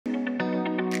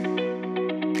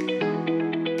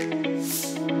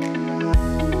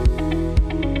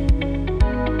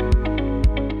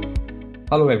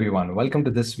Hello, everyone. Welcome to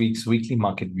this week's weekly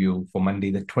market view for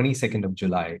Monday, the 22nd of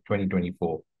July,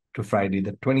 2024 to Friday,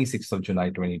 the 26th of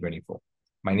July, 2024.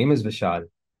 My name is Vishal.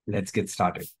 Let's get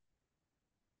started.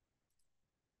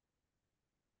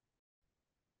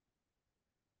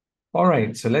 All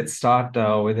right, so let's start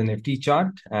with an Nifty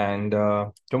chart. And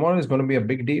tomorrow is going to be a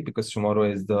big day because tomorrow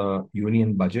is the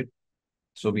union budget.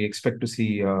 So we expect to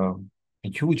see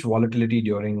huge volatility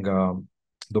during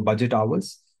the budget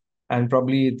hours. And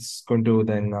probably it's going to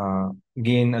then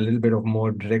gain a little bit of more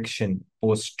direction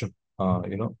post,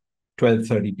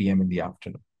 12:30 p.m. in the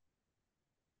afternoon.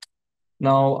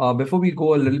 Now, before we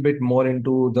go a little bit more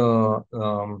into the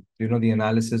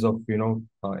analysis of,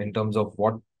 in terms of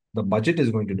what the budget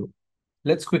is going to do,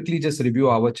 let's quickly just review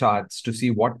our charts to see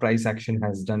what price action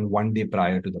has done one day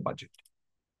prior to the budget.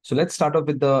 So let's start off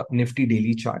with the Nifty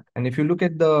daily chart. And if you look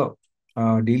at the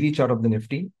daily chart of the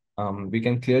Nifty, we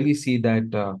can clearly see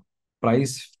that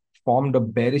price formed a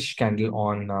bearish candle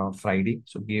on Friday.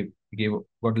 So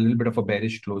got a little bit of a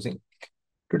bearish closing.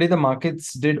 Today, the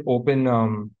markets did open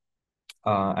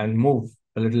and move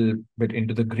a little bit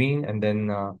into the green, and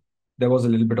then there was a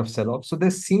little bit of sell-off. So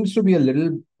there seems to be a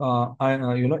little,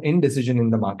 indecision in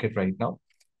the market right now.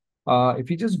 If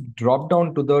you just drop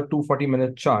down to the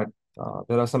 240-minute chart,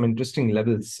 there are some interesting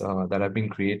levels that have been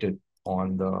created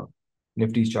on the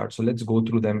Nifty chart. So let's go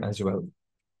through them as well.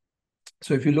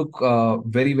 So if you look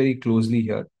very, very closely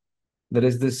here, there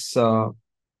is this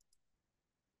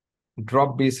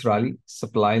drop-based rally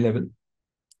supply level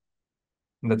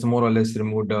that's more or less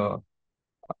removed.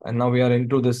 And now we are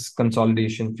into this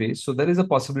consolidation phase. So there is a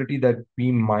possibility that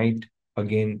we might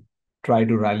again try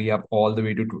to rally up all the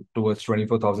way towards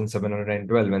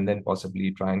 24,712 and then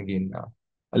possibly try and gain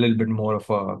a little bit more of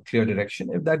a clear direction.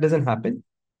 If that doesn't happen,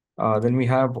 then we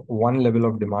have one level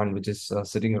of demand which is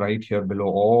sitting right here below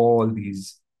all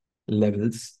these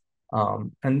levels.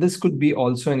 And this could be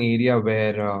also an area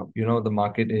where, the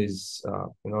market is,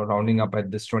 rounding up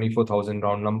at this 24,000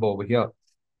 round number over here.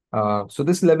 So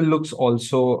this level looks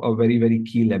also a very, very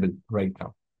key level right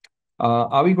now.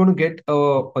 Are we going to get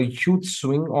a huge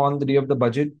swing on the day of the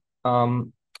budget?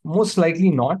 Most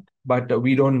likely not, but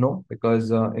we don't know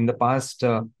because in the past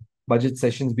budget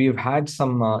sessions, we've had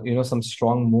some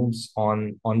strong moves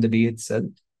on the day itself.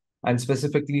 And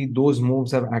specifically, those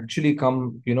moves have actually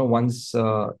come, once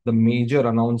the major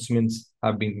announcements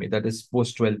have been made, that is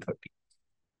post 12:30.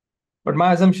 But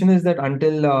my assumption is that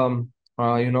until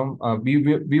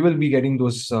we will be getting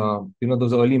those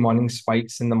early morning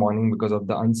spikes in the morning because of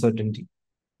the uncertainty.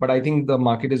 But I think the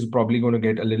market is probably going to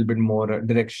get a little bit more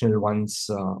directional once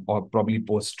or probably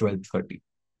post 12:30.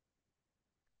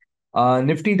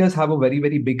 Nifty does have a very,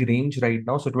 very big range right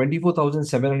now. So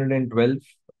 24,712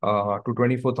 to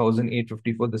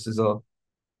 24,854. This is a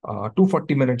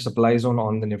 240-minute supply zone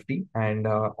on the Nifty. And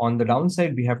on the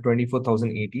downside, we have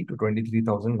 24,080 to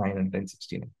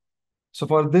 23,969. So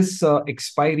for this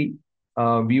expiry,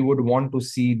 we would want to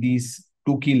see these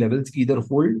two key levels either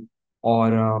hold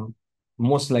or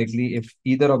most likely if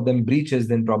either of them breaches,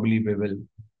 then probably we will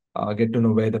get to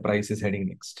know where the price is heading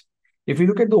next. If you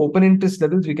look at the open interest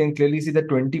levels, we can clearly see that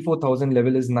 24,000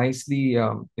 level is nicely,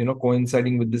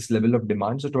 coinciding with this level of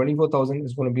demand. So 24,000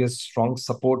 is going to be a strong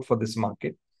support for this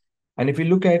market. And if you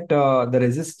look at the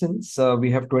resistance,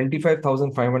 we have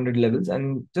 25,500 levels,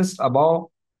 and just above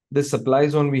the supply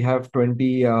zone, we have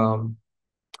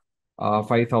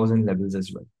 5,000 levels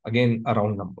as well. Again, a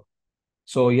round number.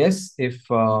 So yes, if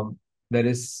there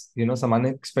is some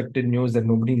unexpected news that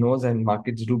nobody knows and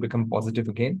markets do become positive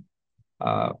again,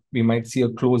 we might see a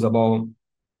close above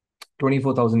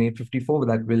 24,854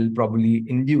 that will probably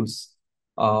induce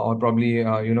or probably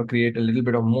create a little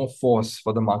bit of more force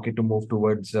for the market to move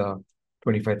towards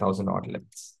 25,000 odd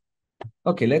levels.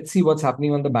 Okay, let's see what's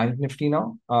happening on the Bank Nifty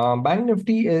now. Bank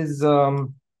Nifty is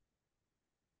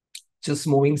just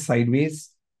moving sideways,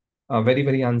 very,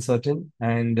 very uncertain.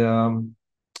 And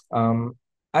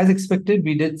as expected,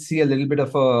 we did see a little bit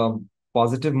of a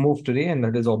positive move today, and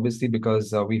that is obviously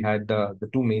because we had the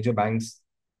two major banks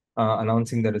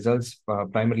announcing the results,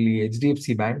 primarily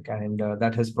HDFC Bank, and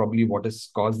that has probably what has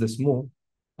caused this move.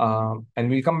 And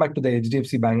we'll come back to the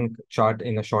HDFC Bank chart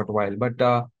in a short while. But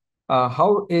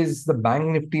how is the Bank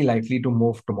Nifty likely to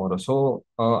move tomorrow? So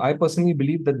I personally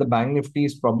believe that the Bank Nifty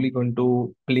is probably going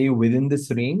to play within this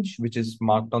range, which is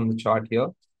marked on the chart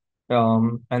here.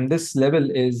 And this level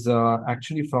is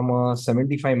actually from a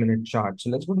 75-minute chart. So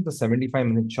let's go to the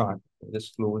 75-minute chart.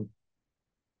 Just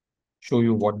show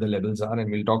you what the levels are, and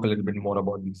we'll talk a little bit more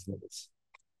about these levels.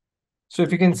 So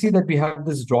if you can see that we have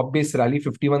this drop-based rally,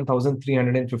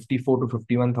 51,354 to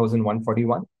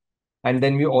 51,141. And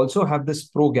then we also have this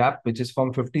pro gap, which is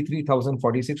from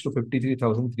 53,046 to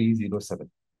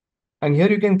 53,307. And here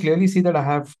you can clearly see that I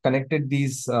have connected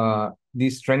these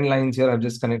trend lines here. I've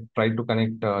just tried to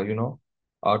connect, two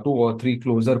or three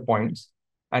closer points.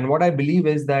 And what I believe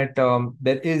is that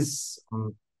there is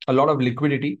a lot of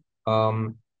liquidity,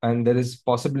 and there is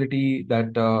possibility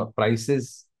that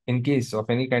prices, in case of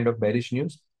any kind of bearish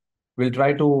news, will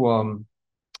try to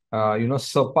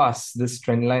surpass this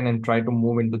trend line and try to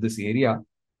move into this area.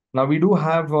 Now we do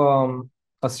have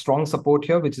a strong support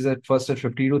here, which is at first at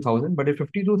 52,000. But if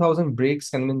 52,000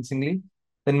 breaks convincingly,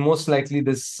 then most likely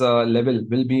this level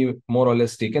will be more or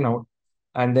less taken out.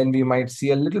 And then we might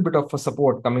see a little bit of a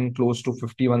support coming close to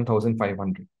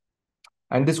 51,500.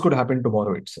 And this could happen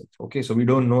tomorrow itself. Okay, so we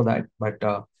don't know that, but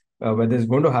whether it's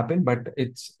going to happen, but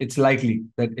it's likely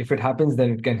that if it happens,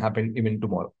 then it can happen even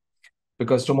tomorrow,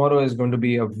 because tomorrow is going to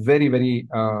be a very, very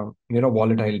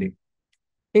volatile day.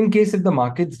 In case if the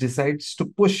markets decides to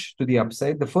push to the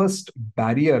upside, the first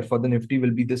barrier for the Nifty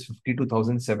will be this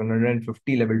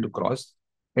 52,750 level to cross.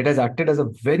 It has acted as a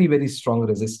very, very strong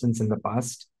resistance in the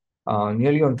past.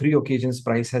 Nearly on 3 occasions,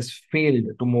 price has failed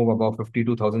to move above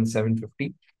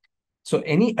 52,750. So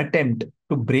any attempt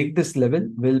to break this level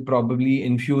will probably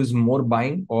infuse more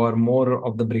buying, or more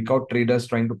of the breakout traders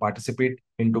trying to participate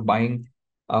into buying,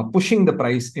 pushing the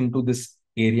price into this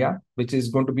area, which is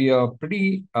going to be a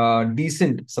pretty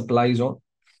decent supply zone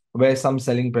where some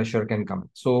selling pressure can come.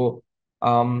 So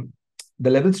the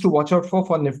levels to watch out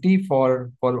for Nifty,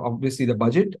 for obviously the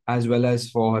budget, as well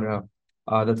as for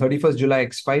the 31st July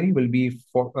expiry, will be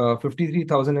for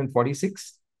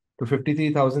 53,046 to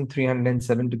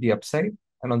 53,307 to the upside.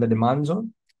 And on the demand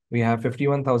zone, we have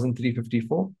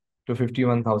 51,354 to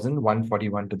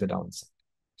 51,141 to the downside.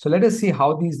 So let us see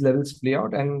how these levels play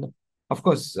out. And of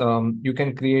course, you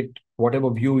can create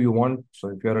whatever view you want. So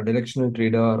if you're a directional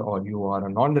trader or you are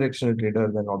a non-directional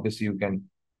trader, then obviously you can,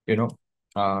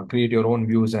 create your own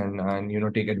views and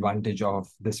take advantage of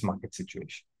this market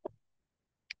situation.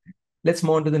 Let's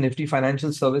move on to the Nifty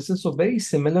Financial Services. So very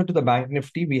similar to the Bank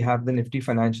Nifty, we have the Nifty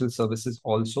Financial Services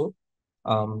also.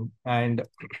 And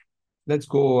let's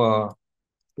go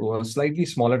to a slightly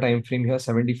smaller time frame here,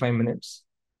 75 minutes.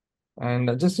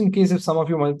 And just in case if some of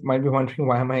you might be wondering,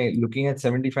 why am I looking at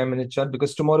 75-minute chart?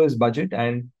 Because tomorrow is budget,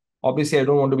 and obviously I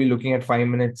don't want to be looking at 5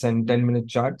 minutes and 10-minute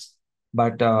charts,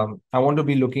 but I want to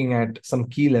be looking at some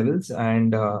key levels,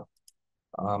 and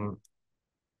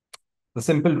the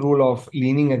simple rule of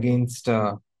leaning against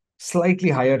slightly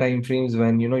higher time frames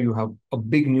when you have a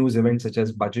big news event such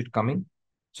as budget coming.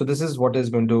 So this is what is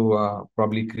going to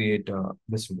probably create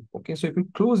this move. Okay, so if you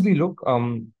closely look,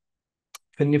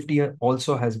 Finnifty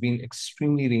also has been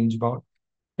extremely range bound.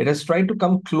 It has tried to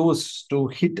come close to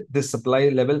hit this supply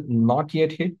level, not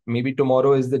yet hit. Maybe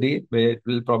tomorrow is the day where it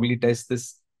will probably test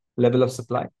this level of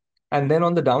supply. And then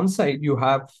on the downside, you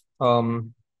have,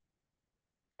 in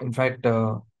fact,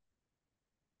 a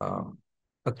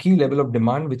key level of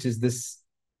demand, which is this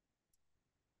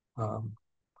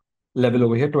level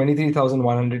over here,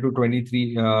 23,100 to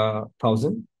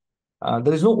 23,000.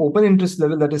 There is no open interest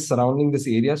level that is surrounding this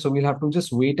area. So we'll have to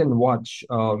just wait and watch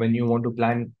when you want to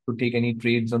plan to take any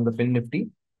trades on the Finnifty.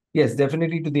 Yes,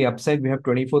 definitely to the upside, we have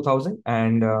 24,000,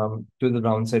 and to the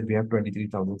downside, we have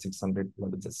 23,600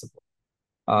 levels as support.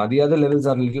 The other levels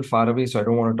are a little far away, so I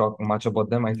don't want to talk much about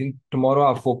them. I think tomorrow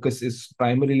our focus is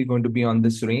primarily going to be on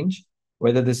this range,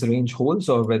 whether this range holds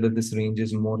or whether this range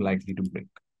is more likely to break.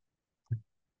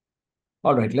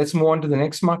 All right, let's move on to the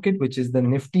next market, which is the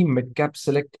Nifty MidCap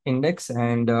Select Index.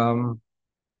 And the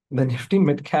Nifty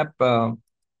MidCap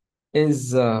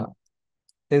is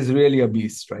really a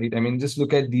beast, right? I mean, just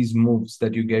look at these moves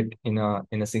that you get in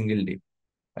a single day,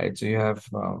 right? So you have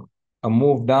a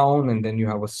move down, and then you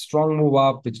have a strong move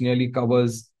up, which nearly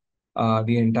covers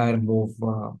the entire move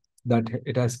that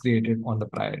it has created on the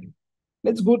prior day.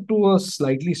 Let's go to a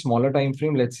slightly smaller time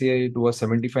frame. Let's say to a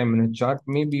 75-minute chart.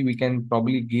 Maybe we can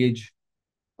probably gauge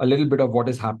a little bit of what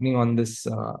is happening on this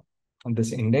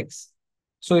index.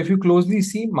 So if you closely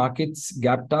see, markets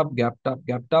gapped up,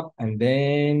 and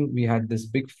then we had this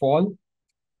big fall.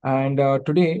 And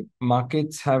today,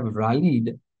 markets have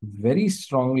rallied very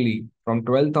strongly from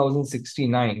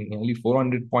 12,069, nearly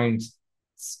 400 points,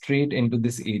 straight into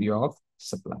this area of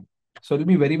supply. So it'll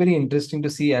be very, very interesting to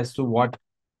see as to what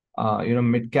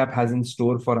MidCap has in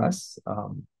store for us.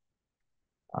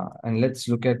 And let's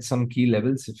look at some key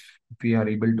levels if we are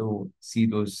able to see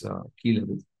those key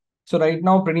levels. So right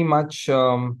now, pretty much,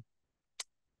 let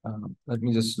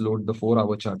me just load the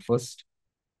 4-hour chart first.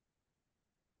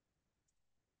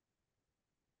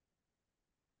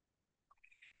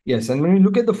 Yes, and when we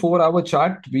look at the 4-hour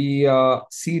chart, we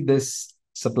see this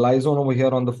supply zone over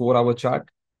here on the 4-hour chart.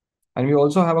 And we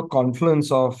also have a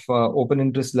confluence of open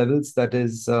interest levels. That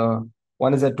is,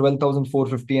 one is at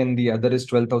 12,450 and the other is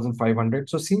 12,500.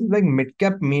 So seems like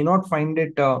midcap may not find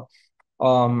it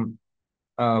um,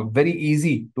 very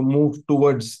easy to move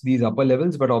towards these upper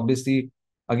levels. But obviously,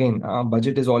 again,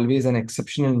 budget is always an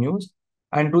exceptional news.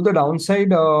 And to the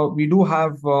downside, we do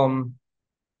have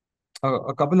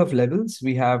a couple of levels.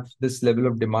 We have this level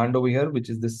of demand over here, which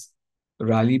is this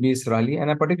rally-based rally.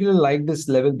 And I particularly like this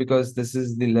level because this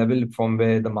is the level from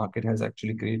where the market has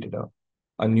actually created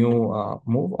a new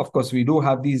move. Of course, we do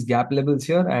have these gap levels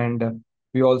here, and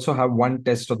we also have one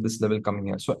test of this level coming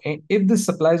here. So if this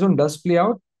supply zone does play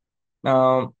out,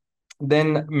 uh,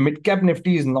 then mid-cap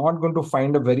Nifty is not going to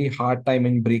find a very hard time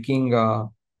in breaking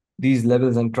these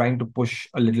levels and trying to push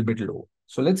a little bit low.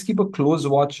 So let's keep a close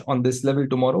watch on this level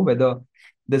tomorrow, whether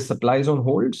this supply zone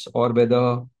holds or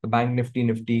whether the Bank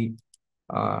Nifty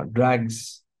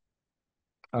drags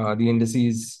the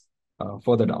indices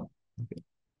further down. Okay.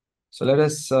 So let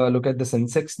us look at the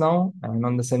Sensex now. And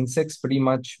on the Sensex, pretty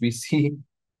much we see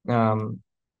um,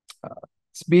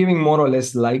 it's behaving more or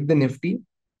less like the Nifty.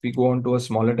 If we go on to a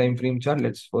smaller time frame chart,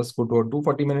 let's first go to a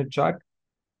 240-minute chart.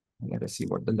 And let us see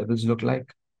what the levels look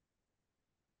like.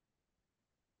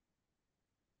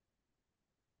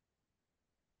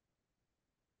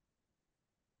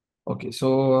 Okay,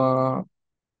 so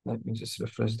let me just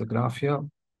refresh the graph here.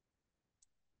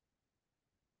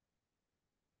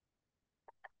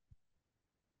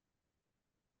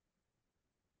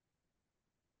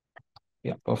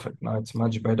 Yeah, perfect. Now it's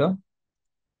much better.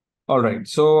 All right,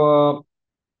 so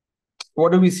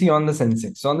what do we see on the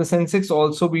Sensex? So on the Sensex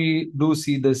also, we do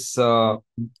see this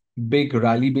big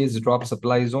rally-based drop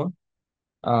supply zone,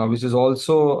 which is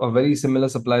also a very similar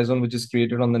supply zone which is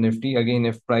created on the Nifty. Again,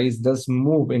 if price does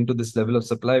move into this level of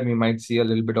supply, we might see a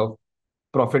little bit of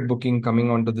profit booking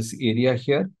coming onto this area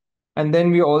here. And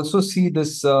then we also see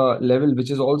this level,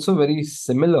 which is also very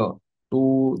similar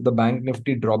to the Bank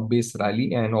Nifty drop-based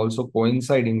rally and also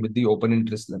coinciding with the open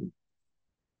interest level.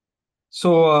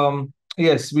 So,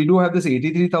 yes, we do have this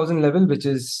 83,000 level, which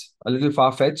is a little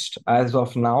far-fetched as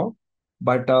of now.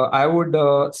 But I would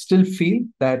still feel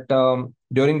that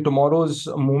during tomorrow's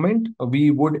movement,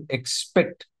 we would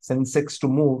expect Sensex to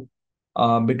move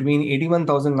between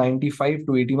 81,095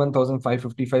 to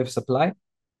 81,555 supply.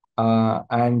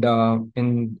 And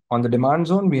in on the demand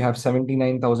zone, we have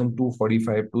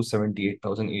 79,245 to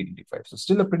 78,885. So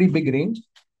still a pretty big range.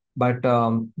 But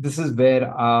this is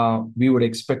where we would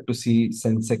expect to see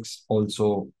Sensex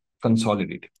also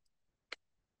consolidate.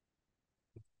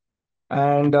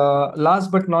 And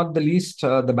last but not the least,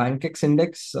 the Bankex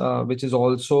index, which is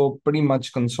also pretty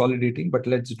much consolidating. But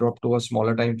let's drop to a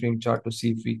smaller time frame chart to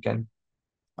see if we can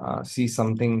see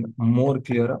something more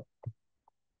clearer.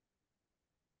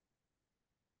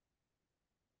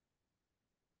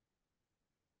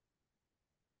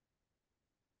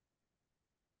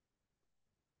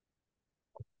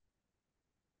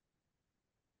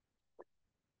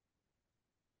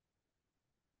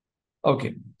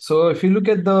 Okay, so if you look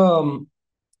at the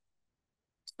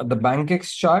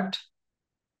Bankex chart,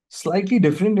 slightly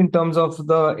different in terms of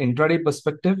the intraday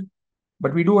perspective,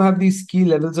 but we do have these key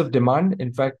levels of demand.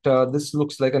 In fact, this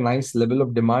looks like a nice level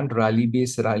of demand,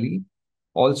 rally-based rally,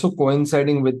 also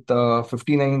coinciding with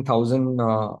 59,000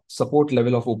 support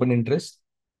level of open interest.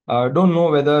 Don't know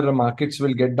whether the markets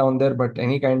will get down there, but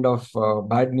any kind of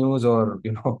bad news or,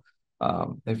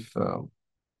 if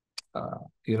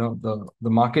the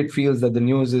market feels that the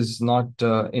news is not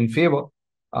in favor,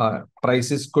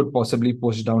 prices could possibly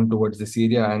push down towards this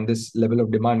area, and this level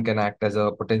of demand can act as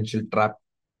a potential trap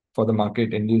for the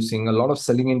market, inducing a lot of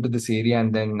selling into this area,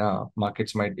 and then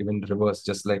markets might even reverse,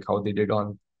 just like how they did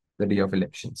on the day of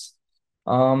elections.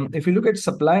 If you look at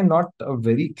supply, not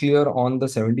very clear on the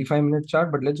 75-minute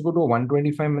chart, but let's go to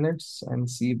 125 minutes and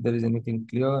see if there is anything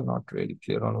clear. Not really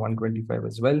clear on 125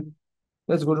 as well.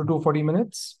 Let's go to 240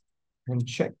 minutes and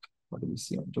check. What do we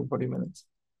see on 240 minutes?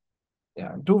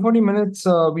 Yeah, 240 minutes,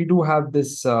 we do have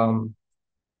this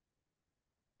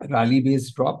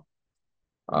rally-based drop.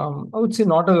 I would say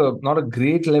not a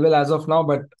great level as of now,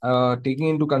 but taking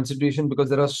into consideration because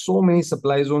there are so many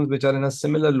supply zones which are in a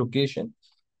similar location.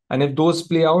 And if those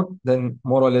play out, then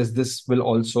more or less this will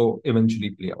also eventually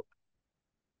play out.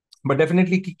 But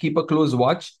definitely keep a close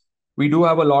watch. We do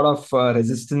have a lot of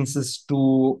resistances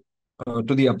to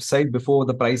the upside before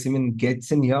the price even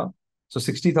gets in here. So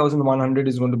 60,100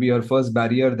 is going to be our first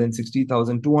barrier, then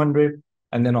 60,200,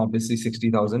 and then obviously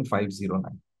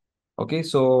 60,509. Okay,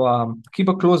 so keep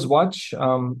a close watch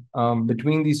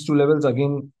between these two levels.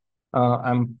 Again,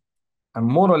 I'm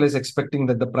more or less expecting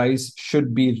that the price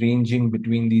should be ranging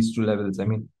between these two levels. I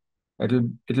mean,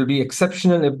 it'll be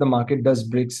exceptional if the market does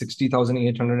break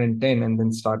 60,810 and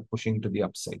then start pushing to the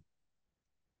upside.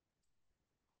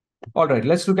 All right,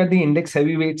 let's look at the index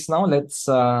heavyweights now. Let's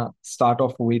start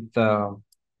off with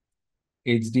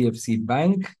HDFC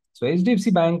Bank. So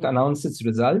HDFC Bank announced its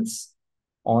results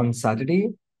on Saturday,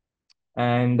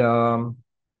 and the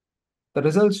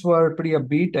results were pretty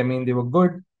upbeat. I mean, they were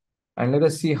good. And let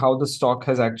us see how the stock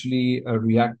has actually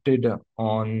reacted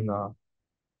on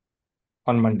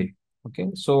Monday. Okay,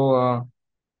 so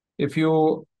if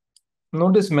you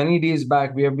notice, many days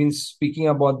back we have been speaking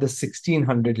about the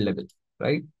 1600 level,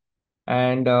 right?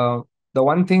 And the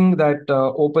one thing that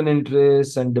open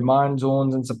interest and demand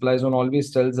zones and supply zone always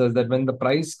tells us that when the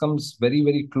price comes very,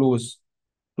 very close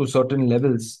to certain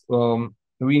levels,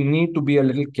 we need to be a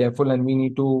little careful and we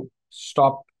need to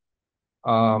stop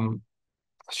um,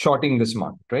 shorting this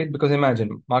market, right? Because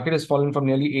imagine, market has fallen from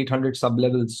nearly 800 sub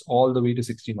levels all the way to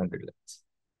 1600 levels.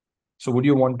 So would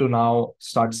you want to now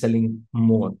start selling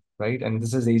more, right? And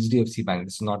this is HDFC Bank.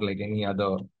 It's not like any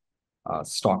other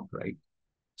stock, right?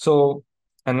 So,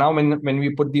 and now when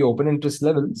we put the open interest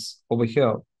levels over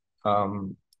here, I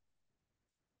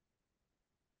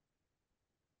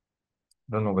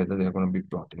don't know whether they're going to be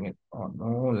plotting it or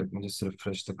no. Let me just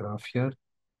refresh the graph here.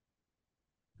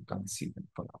 I can't see them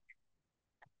for now.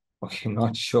 Okay,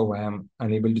 not sure why I'm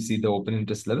unable to see the open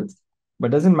interest levels, but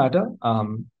doesn't matter.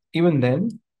 Even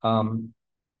then,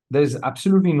 there is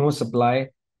absolutely no supply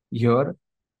here.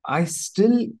 I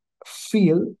still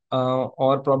feel,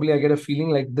 or probably I get a feeling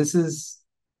like this is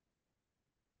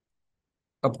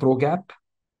a pro gap,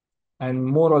 and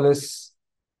more or less,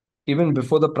 even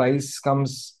before the price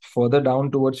comes further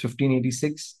down towards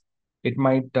 1586, it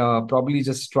might probably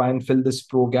just try and fill this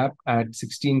pro gap at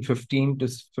 1615 to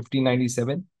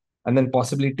 1597 and then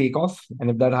possibly take off.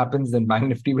 And if that happens, then Bank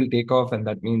Nifty will take off, and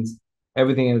that means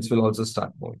everything else will also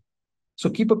start moving. So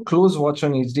keep a close watch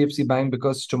on HDFC Bank,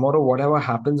 because tomorrow, whatever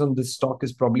happens on this stock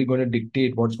is probably going to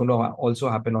dictate what's going to also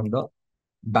happen on the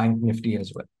Bank Nifty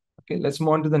as well. Okay, let's move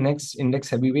on to the next index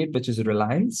heavyweight, which is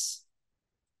Reliance.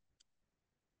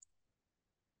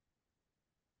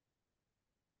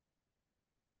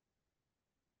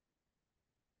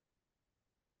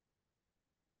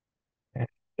 And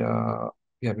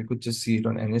yeah, we could just see it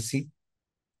on NSE.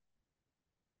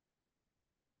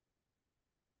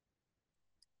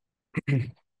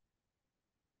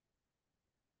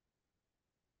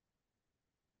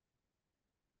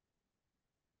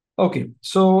 Okay,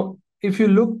 so if you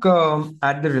look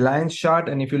at the Reliance chart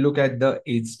and if you look at the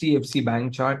HDFC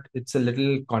Bank chart, it's a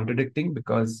little contradicting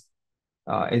because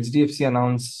HDFC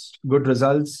announced good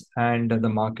results and the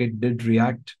market did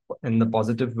react in the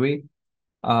positive way,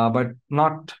 but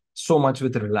not so much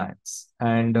with Reliance.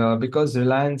 And because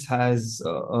Reliance has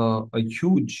a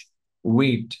huge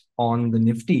weight on the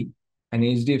Nifty, and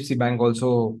HDFC Bank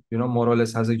also, more or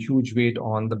less has a huge weight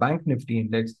on the Bank Nifty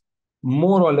index,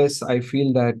 more or less, I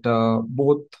feel that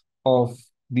both of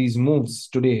these moves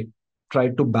today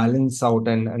tried to balance out.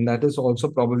 And that is also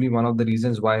probably one of the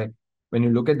reasons why, when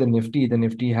you look at the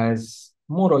Nifty has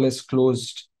more or less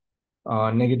closed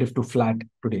negative to flat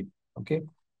today. Okay.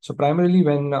 So primarily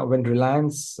when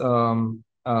Reliance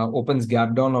opens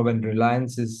gap down, or when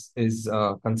Reliance is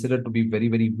considered to be very,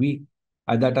 very weak,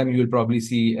 at that time you will probably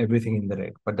see everything in the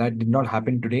red. But that did not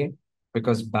happen today,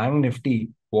 because Bank Nifty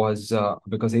was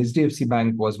because HDFC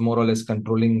Bank was more or less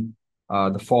controlling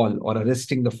the fall, or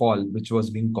arresting the fall, which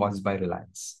was being caused by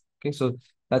Reliance. Okay, so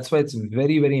that's why it's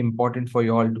very, very important for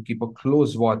you all to keep a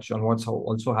close watch on what's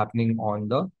also happening on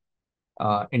the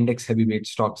index heavyweight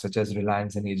stocks such as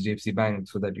Reliance and HDFC Bank,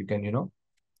 so that you can,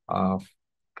 uh,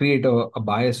 create a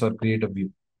bias or create a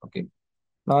view. Okay.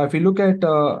 Now, if you look at the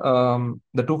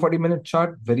 240-minute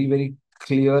chart, very, very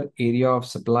clear area of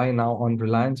supply now on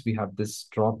Reliance. We have this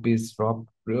drop-based drop,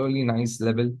 really nice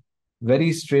level,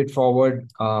 very straightforward.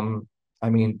 I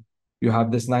mean, you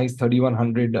have this nice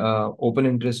 3100 open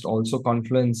interest also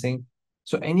confluencing.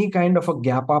 So any kind of a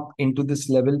gap up into this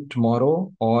level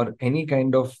tomorrow, or any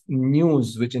kind of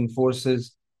news which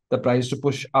enforces the price to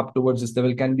push up towards this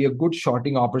level, can be a good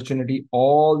shorting opportunity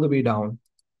all the way down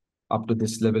up to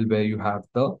this level where you have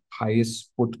the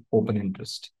highest put open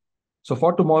interest. So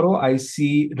for tomorrow, I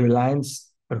see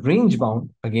Reliance range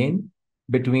bound again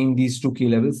between these two key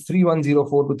levels,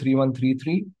 3104 to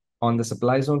 3133 on the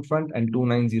supply zone front, and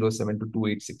 2907 to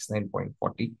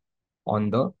 2869.40 on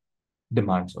the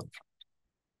demand zone front.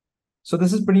 So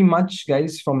this is pretty much,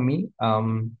 guys, from me.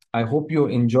 I hope you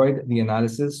enjoyed the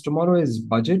analysis. Tomorrow is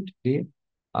budget day.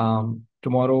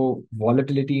 Tomorrow,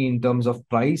 volatility in terms of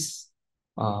price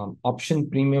option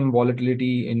premium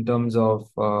volatility in terms of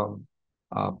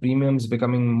premiums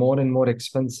becoming more and more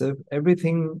expensive.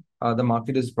 Everything the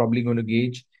market is probably going to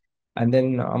gauge. And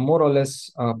then more or less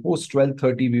post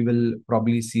 12:30, we will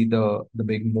probably see the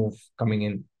big move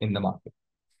coming in the market.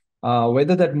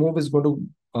 Whether that move is going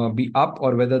to be up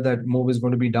or whether that move is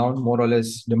going to be down, more or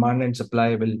less demand and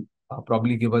supply will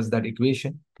probably give us that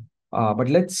equation. But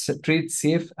let's trade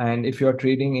safe. And if you are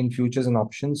trading in futures and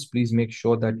options, please make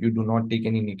sure that you do not take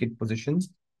any naked positions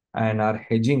and are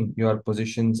hedging your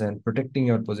positions and protecting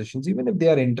your positions, even if they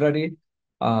are intraday.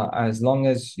 As long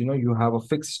as you have a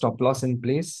fixed stop loss in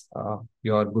place,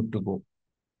 you are good to go.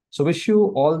 So wish you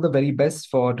all the very best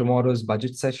for tomorrow's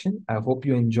budget session. I hope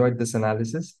you enjoyed this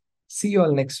analysis. See you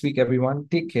all next week, everyone.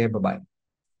 Take care. Bye-bye.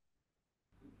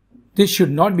 This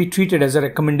should not be treated as a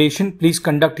recommendation. Please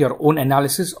conduct your own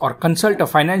analysis or consult a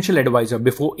financial advisor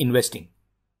before investing.